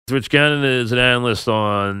Rich Gannon is an analyst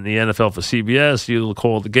on the NFL for CBS. You'll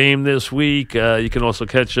call the game this week. You can also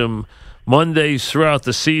catch him Mondays throughout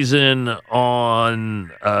the season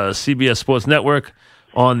on CBS Sports Network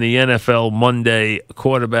on the NFL Monday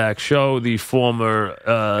Quarterback Show. The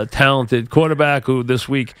former talented quarterback who this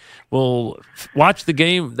week will watch the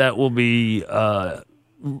game that will be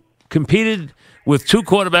competed with two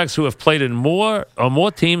quarterbacks who have played in more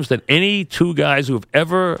teams than any two guys who have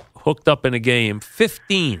ever hooked up in a game.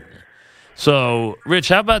 15. So, Rich,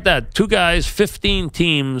 how about that? Two guys, 15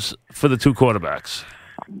 teams for the two quarterbacks.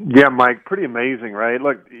 Yeah, Mike, pretty amazing, right?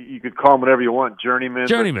 Look, you could call them whatever you want, journeyman.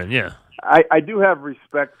 Journeyman, yeah. I do have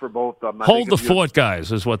respect for both of them. Hold the fort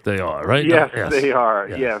guys is what they are, right? Yes, they are,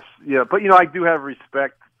 yes. Yeah, but, I do have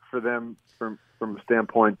respect for them from a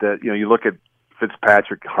standpoint that, you look at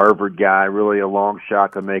Fitzpatrick, Harvard guy, really a long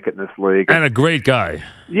shot to make it in this league. And a great guy.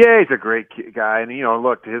 Yeah, he's a great guy. And,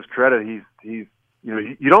 look, to his credit, he's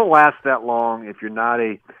you don't last that long if you're not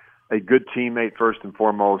a good teammate first and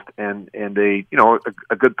foremost, and a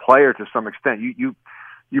good player to some extent.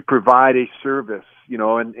 You provide a service,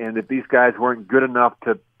 and if these guys weren't good enough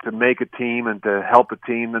to make a team and to help a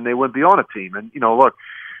team, then they wouldn't be on a team. And, look,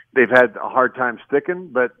 they've had a hard time sticking,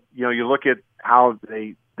 but, you look at how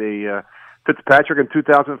they Fitzpatrick in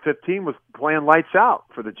 2015 was playing lights out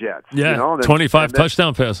for the Jets. Yeah, 25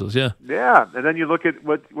 touchdown passes, yeah. Yeah, and then you look at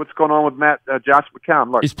what's going on with Josh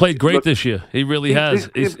McCown. Look, he's played great this year. He really has.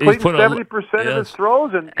 He's put 70% of his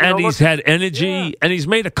throws. And he's had energy, and he's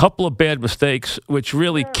made a couple of bad mistakes, which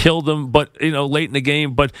really killed him, but late in the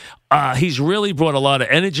game. But he's really brought a lot of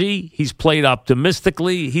energy. He's played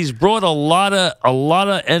optimistically. He's brought a lot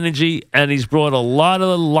of energy, and he's brought a lot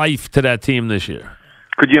of life to that team this year.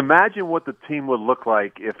 Could you imagine what the team would look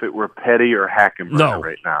like if it were Petty or Hackenberg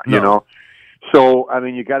right now? No. So,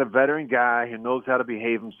 you got a veteran guy who knows how to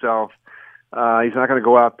behave himself. He's not going to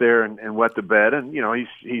go out there and wet the bed. And,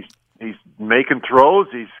 he's making throws.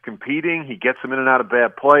 He's competing. He gets them in and out of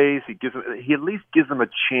bad plays. He at least gives them a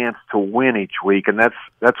chance to win each week. And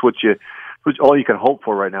that's all you can hope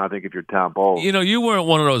for right now, I think, if you're Tom Bowles. You weren't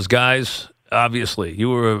one of those guys. Obviously, you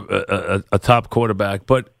were a top quarterback,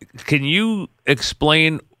 but can you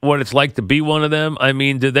explain what it's like to be one of them? I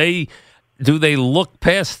mean, do they look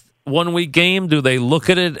past 1 week game? Do they look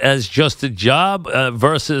at it as just a job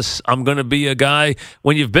versus I'm going to be a guy?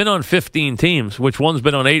 When you've been on 15 teams, which one's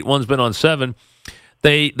been on 8, one's been on 7,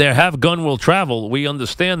 they have gun will travel. We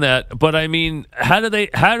understand that, but I mean, how do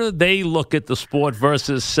they look at the sport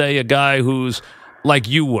versus say a guy who's like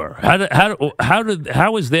you were?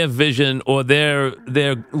 How is their vision or their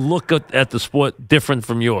look at the sport different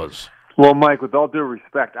from yours? Well, Mike, with all due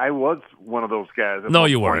respect, I was one of those guys. No,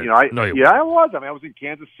 you weren't. I was. I was in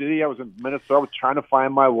Kansas City. I was in Minnesota. I was trying to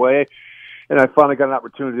find my way, and I finally got an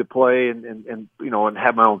opportunity to play and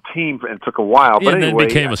have my own team. And it took a while, but anyway, and then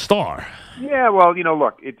became a star. Yeah, well,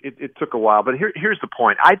 look, it took a while, but here's the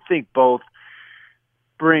point. I think both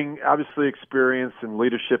bring obviously experience and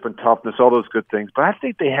leadership and toughness, all those good things, but I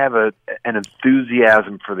think they have an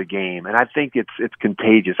enthusiasm for the game, and I think it's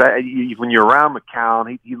contagious. When you're around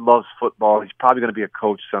McCown, he loves football. He's probably going to be a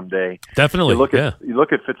coach someday. Definitely. You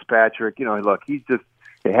look at Fitzpatrick. He's just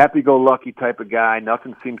a happy-go-lucky type of guy.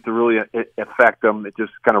 Nothing seems to really affect him. It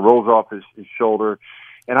just kind of rolls off his shoulder.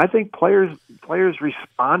 And I think players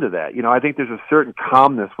respond to that. I think there's a certain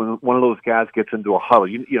calmness when one of those guys gets into a huddle.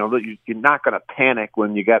 You're not going to panic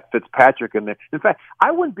when you got Fitzpatrick in there. In fact,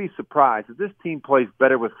 I wouldn't be surprised if this team plays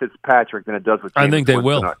better with Fitzpatrick than it does with James. I think they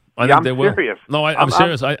will. I'm serious. No, I'm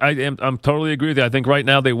serious. I'm totally agree with you. I think right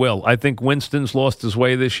now they will. I think Winston's lost his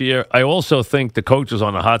way this year. I also think the coach is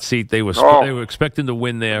on a hot seat. They were expecting to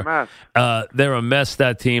win there. They're a mess,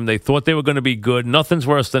 that team. They thought they were going to be good. Nothing's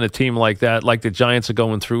worse than a team like that, like the Giants are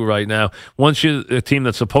going through right now. Once you're a team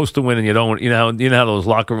that's supposed to win and you don't, you know how those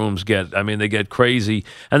locker rooms get. I mean, they get crazy.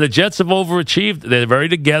 And the Jets have overachieved. They're very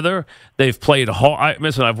together. They've played hard.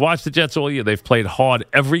 Listen, I've watched the Jets all year. They've played hard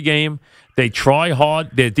every game. They try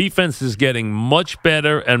hard. Their defense is getting much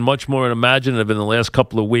better and much more imaginative in the last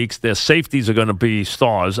couple of weeks. Their safeties are going to be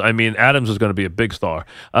stars. I mean, Adams is going to be a big star.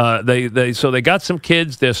 So they got some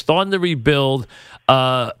kids. They're starting to rebuild.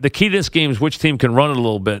 The key to this game is which team can run it a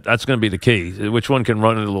little bit. That's going to be the key. Which one can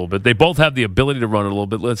run it a little bit. They both have the ability to run it a little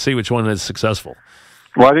bit. Let's see which one is successful.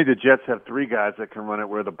 Well, I think the Jets have 3 guys that can run it,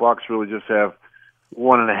 where the Bucs really just have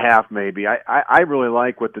 1.5 maybe. I really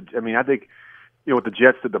like I think what the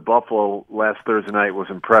Jets did to Buffalo last Thursday night was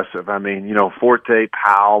impressive. I mean, Forte,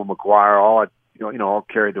 Powell, McGuire, all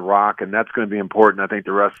carried the rock, and that's going to be important, I think,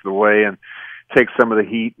 the rest of the way, and take some of the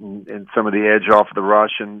heat and some of the edge off of the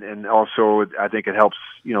rush, and also I think it helps,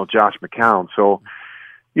 Josh McCown. So,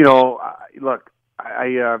 look,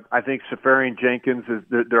 I think Safarian Jenkins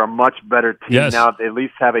they're a much better team now. They at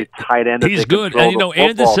least have a tight end. He's good, and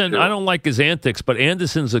Anderson. I don't like his antics, but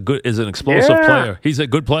Anderson's an explosive player. He's a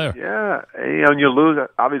good player. Yeah, and you lose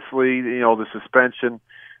obviously. The suspension.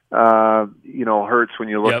 Hurts when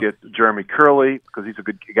you look at Jeremy Curley because he's a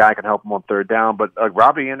good guy, can help him on third down. But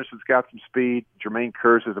Robbie Anderson's got some speed. Jermaine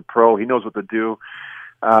Kearse is a pro. He knows what to do.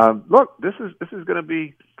 Look, this is going to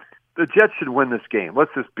be the Jets should win this game.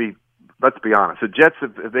 Let's be honest. The Jets,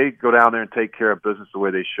 if they go down there and take care of business the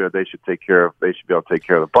way they should be able to take care of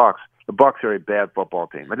the Bucs. The Bucs are a bad football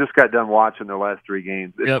team. I just got done watching their last 3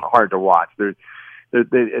 games. It's hard to watch.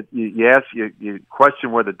 You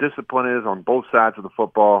question where the discipline is on both sides of the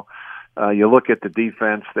football. You look at the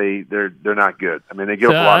defense; they're not good. I mean, they give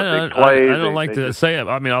up a lot of big plays. I don't like to say it.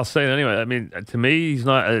 I mean, I'll say it anyway. I mean, to me, he's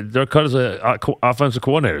not. Dirk Cutter's an offensive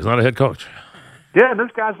coordinator. He's not a head coach. Yeah, and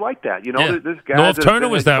there's guys like that. This guy. North Turner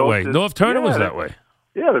was that way. North Turner was that way.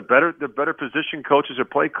 Yeah, they're better position coaches or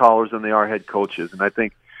play callers than they are head coaches, and I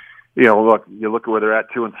think. You look at where they're at,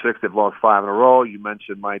 2-6. They've lost 5 in a row. You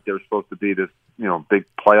mentioned, Mike, they were supposed to be this, big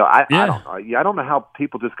playoff. I don't know how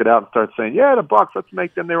people just get out and start saying, the Bucs, let's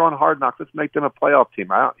make them. They're on Hard Knocks. Let's make them a playoff team.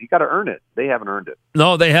 You got to earn it. They haven't earned it.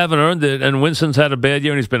 No, they haven't earned it. And Winston's had a bad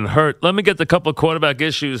year and he's been hurt. Let me get the couple of quarterback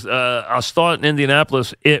issues. I'll start in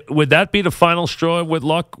Indianapolis. Would that be the final straw with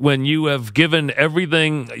Luck when you have given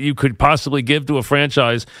everything you could possibly give to a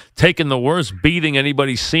franchise, taken the worst beating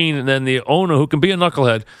anybody's seen, and then the owner, who can be a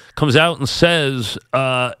knucklehead, comes out and says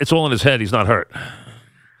it's all in his head. He's not hurt.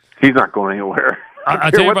 He's not going anywhere.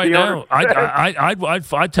 I tell you right now,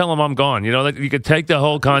 I'd tell him I'm gone. You could take the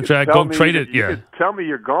whole contract, go trade it. You could tell me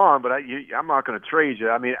you're gone, but I'm not going to trade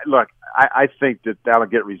you. I mean, look, I think that'll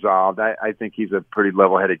get resolved. I think he's a pretty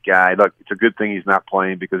level-headed guy. Look, it's a good thing he's not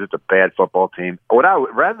playing because it's a bad football team.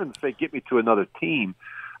 Rather than say get me to another team,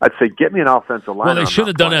 I'd say get me an offensive line. Well, they should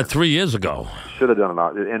have done that 3 years ago. Should have done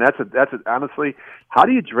it, and that's honestly, how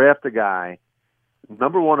do you draft a guy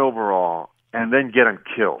number 1 overall and then get him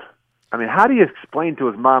killed? I mean, how do you explain to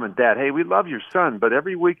his mom and dad, hey, we love your son, but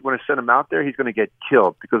every week when I send him out there, he's going to get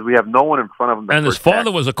killed because we have no one in front of him. And his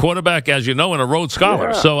father was a quarterback, as you know, and a Rhodes Scholar.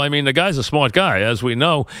 Yeah. So, I mean, the guy's a smart guy, as we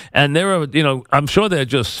know. And I'm sure they're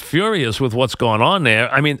just furious with what's going on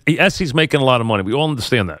there. I mean, yes, he's making a lot of money. We all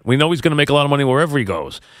understand that. We know he's going to make a lot of money wherever he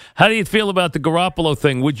goes. How do you feel about the Garoppolo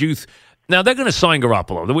thing? Would you... Now, they're going to sign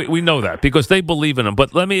Garoppolo. We know that because they believe in him.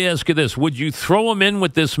 But let me ask you this. Would you throw him in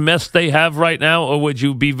with this mess they have right now, or would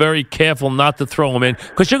you be very careful not to throw him in?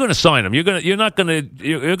 Because you're going to sign him. You're going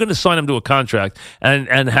to sign him to a contract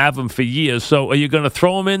and have him for years. So are you going to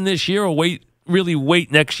throw him in this year or wait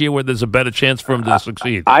next year where there's a better chance for him to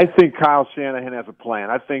succeed? I think Kyle Shanahan has a plan.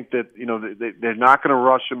 I think that they're not going to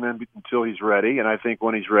rush him in until he's ready, and I think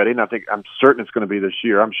when he's ready, and I'm certain it's going to be this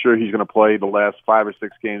year. I'm sure he's going to play the last 5 or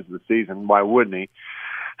 6 games of the season. Why wouldn't he?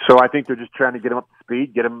 So I think they're just trying to get him up to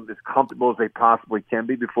speed, get him as comfortable as they possibly can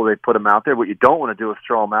be before they put him out there. What you don't want to do is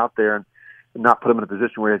throw him out there and not put him in a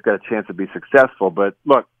position where he's got a chance to be successful. But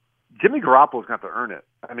look, Jimmy Garoppolo's got to earn it.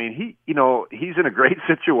 I mean, he's in a great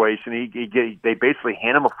situation. They basically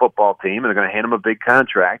hand him a football team, and they're going to hand him a big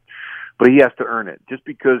contract, but he has to earn it. Just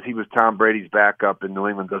because he was Tom Brady's backup in New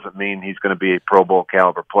England doesn't mean he's going to be a Pro Bowl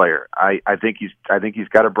caliber player. I think he's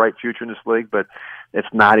got a bright future in this league, but it's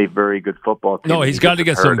not a very good football team. No, he's got to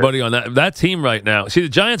get somebody on that team right now. See, the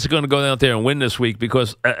Giants are going to go out there and win this week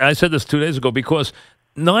because I said this 2 days ago because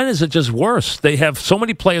Niners are just worse. They have so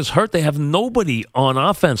many players hurt. They have nobody on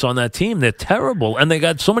offense on that team. They're terrible, and they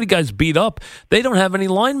got so many guys beat up. They don't have any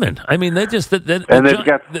linemen. I mean, they've got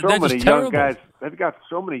so many young guys. They've got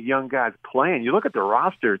so many young guys playing. You look at the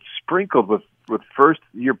roster; it's sprinkled with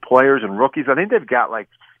first-year players and rookies. I think they've got like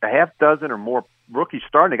a half dozen or more rookies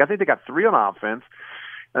starting. I think they got 3 on offense,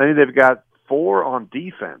 and I think they've got 4 on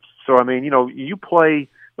defense. So I mean, you play.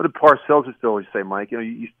 What did Parcells used to always say, Mike?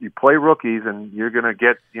 You play rookies, and you're going to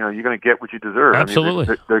get what you deserve. Absolutely, I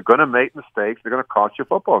mean, they're going to make mistakes. They're going to cost you a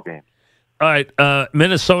football game. All right,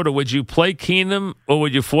 Minnesota. Would you play Keenum or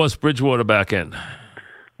would you force Bridgewater back in?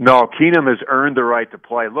 No, Keenum has earned the right to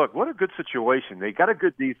play. Look, what a good situation. They got a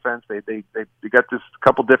good defense. They got this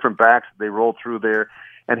couple different backs that they roll through there,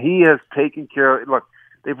 and he has taken care of. Look,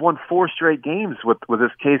 they've won 4 straight games with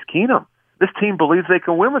this Case Keenum. This team believes they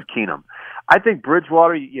can win with Keenum. I think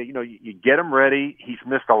Bridgewater, you get him ready. He's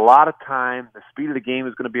missed a lot of time. The speed of the game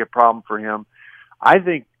is going to be a problem for him. I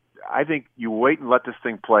think you wait and let this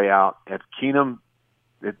thing play out. If Keenum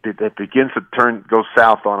it begins to go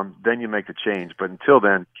south on him, then you make the change. But until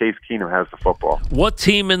then, Case Keenum has the football. What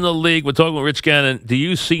team in the league, we're talking with Rich Gannon, do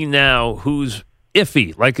you see now who's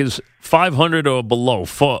iffy, like is 500 or below,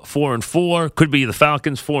 4-4, could be the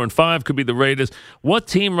Falcons, 4-5, could be the Raiders. What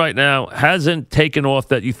team right now hasn't taken off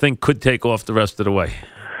that you think could take off the rest of the way?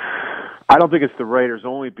 I don't think it's the Raiders,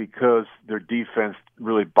 only because their defense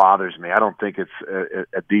really bothers me. I don't think it's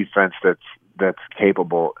a defense that's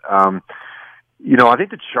capable. I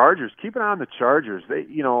think the Chargers. Keep an eye on the Chargers.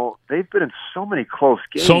 They've been in so many close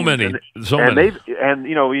games. So many.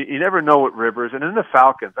 You never know what Rivers. And then the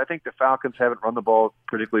Falcons. I think the Falcons haven't run the ball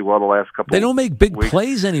particularly well the last couple. They don't make big weeks.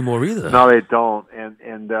 Plays anymore either. No, they don't.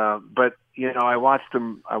 But I watched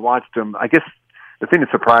them. I guess the thing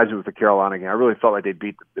that surprised me was the Carolina game. I really felt like they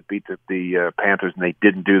beat the Panthers, and they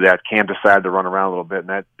didn't do that. Cam decided to run around a little bit,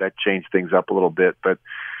 and that changed things up a little bit. But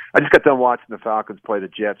I just got done watching the Falcons play the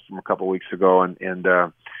Jets from a couple weeks ago, and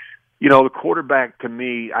the quarterback, to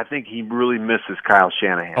me, I think he really misses Kyle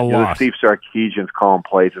Shanahan. A lot. Steve Sarkisian's calling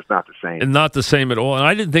plays. It's not the same. And not the same at all. And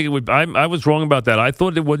I didn't think it would. I was wrong about that. I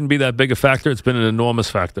thought it wouldn't be that big a factor. It's been an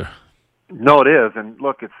enormous factor. No, it is. And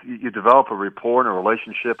look, you develop a rapport and a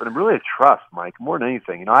relationship, and really a trust, Mike, more than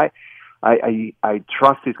anything. I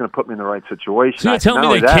trust he's going to put me in the right situation. So you're telling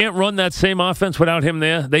me they can't run that same offense without him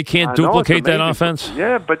there? They can't duplicate that offense?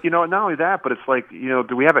 Yeah, but not only that, but it's like,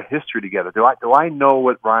 do we have a history together? Do I know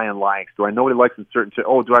what Ryan likes? Do I know what he likes in certain?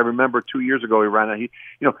 Do I remember 2 years ago he ran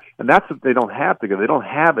out? And that's what they don't have together. They don't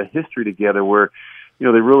have a history together where, they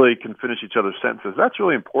really can finish each other's sentences. That's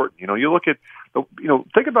really important. You look at,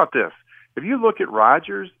 think about this. If you look at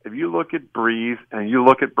Rodgers, if you look at Breeze, and you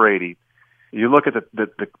look at Brady, you look at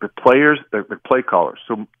the players, the play callers.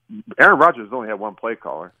 So Aaron Rodgers only had one play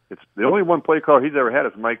caller. It's the only one play caller he's ever had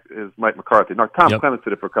is Mike McCarthy. Now Tom Clements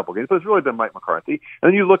did it for a couple of games, but it's really been Mike McCarthy.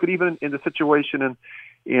 And then you look at even in the situation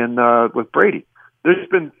in with Brady. There's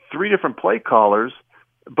been 3 different play callers,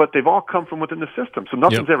 but they've all come from within the system. So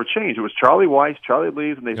nothing's ever changed. It was Charlie Weiss, Charlie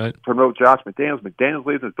leaves, and they promote Josh McDaniels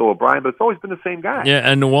leaves, and Bill O'Brien, but it's always been the same guy. Yeah,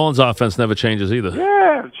 and New Orleans' offense never changes either.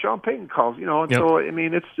 Yeah, Sean Payton calls, so,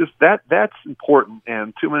 it's just that's important,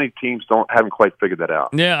 and too many teams haven't quite figured that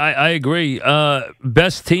out. Yeah, I agree.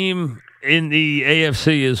 Best team in the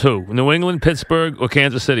AFC is who? New England, Pittsburgh, or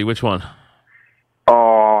Kansas City? Which one?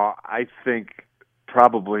 I think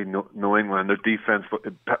probably New England. Their defense,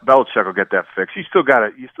 Belichick will get that fixed. You still got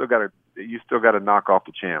to knock off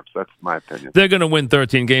the champs. That's my opinion. They're going to win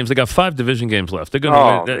 13 games. They got 5 division games left. They're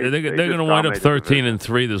going to they're going to wind up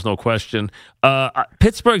 13-3. There's no question.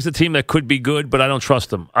 Pittsburgh's a team that could be good, but I don't trust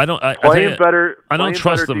them. I don't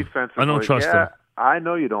trust them. I don't trust them. I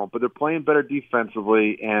know you don't, but they're playing better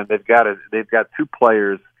defensively, and they've got 2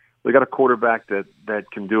 players. They got a quarterback that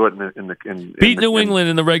can do it beat New England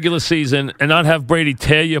in the regular season and not have Brady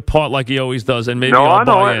tear you apart like he always does, and maybe I'll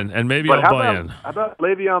buy in. And maybe I'll buy in. How about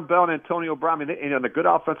Le'Veon Bell and Antonio Brown? I mean, the good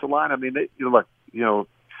offensive line. I mean, but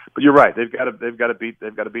you're right. They've got to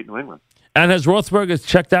beat New England. And has Roethlisberger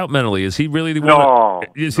checked out mentally? Is he really the one? No.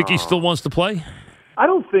 You think he still wants to play? I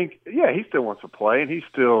don't think. Yeah, he still wants to play, and he's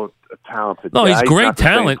still a talented guy. He's great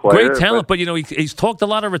talent, but he's talked a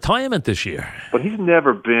lot of retirement this year. But he's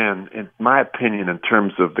never been, in my opinion, in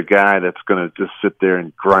terms of the guy that's going to just sit there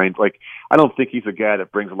and grind. Like, I don't think he's a guy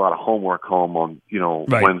that brings a lot of homework home on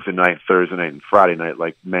Wednesday night, Thursday night, and Friday night,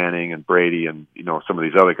 like Manning and Brady and some of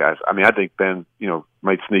these other guys. I mean, I think Ben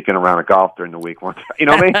might sneak in around a golf during the week once. You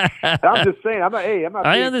know what I mean? I'm just saying. I'm not.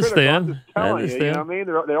 I understand. I'm just telling you. You know what I mean?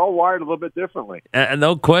 They're all wired a little bit differently. And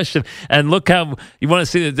no question. And look how you want to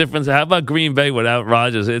see the difference. How about Green Bay without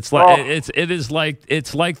Rodgers? It's like it's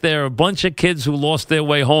like they're a bunch of kids who lost their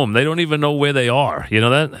way home. They don't even know where they are. You know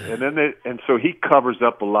that? And so he covers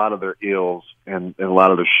up a lot of their ills and a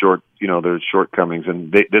lot of their their shortcomings.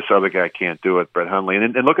 And this other guy can't do it, Brett Hundley.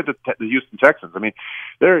 And look at the Houston Texans. I mean,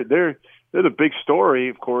 they're the big story,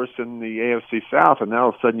 of course, in the AFC South, and now all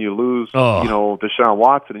of a sudden you lose, Deshaun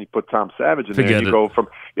Watson, and you put Tom Savage in there, and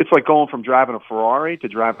it's like going from driving a Ferrari to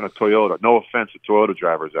driving a Toyota. No offense to Toyota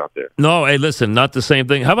drivers out there. No, hey, listen, not the same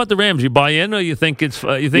thing. How about the Rams? You buy in, or you think it's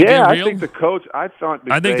they're real? I think the coach. I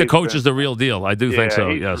think the coach is the real deal. I do think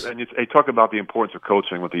so. Yes. And they talk about the importance of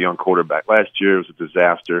coaching with a young quarterback. Last year it was a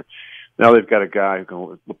disaster. Now they've got a guy who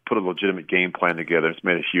can put a legitimate game plan together. It's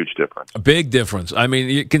made a huge difference. A big difference. I mean,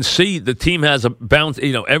 you can see the team has a bounce.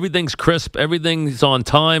 Everything's crisp. Everything's on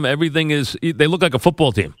time. Everything is. They look like a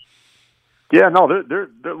football team. Yeah, no,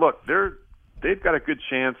 they've got a good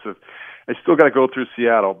chance of. They still got to go through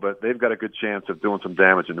Seattle, but they've got a good chance of doing some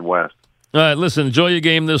damage in the West. All right, listen. Enjoy your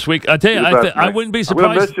game this week. I tell you, I wouldn't be surprised.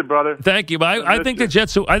 I'm gonna miss you, brother. Thank you, but I think the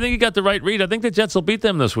Jets. I think you got the right read. I think the Jets will beat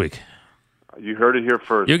them this week. You heard it here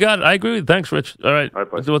first. You got it. I agree with you. Thanks, Rich. All right.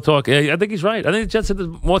 We'll talk. I think he's right. I think the Jets are the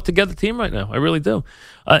more together team right now. I really do.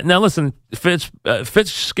 Now, listen, Fitz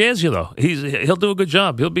scares you, though. He'll do a good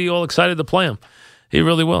job. He'll be all excited to play him. He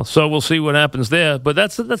really will. So we'll see what happens there. But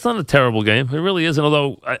that's not a terrible game. It really isn't.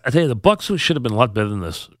 Although, I tell you, the Bucs should have been a lot better than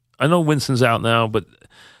this. I know Winston's out now, but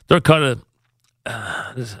they're kind of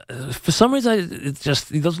for some reason,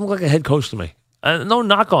 he doesn't look like a head coach to me. No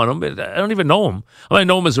knock on him, but I don't even know him. I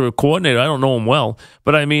know him as a coordinator. I don't know him well.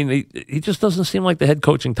 But, I mean, he just doesn't seem like the head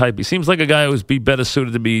coaching type. He seems like a guy who would be better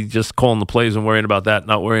suited to be just calling the plays and worrying about that,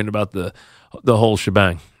 not worrying about the whole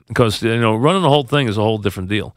shebang. Because, running the whole thing is a whole different deal.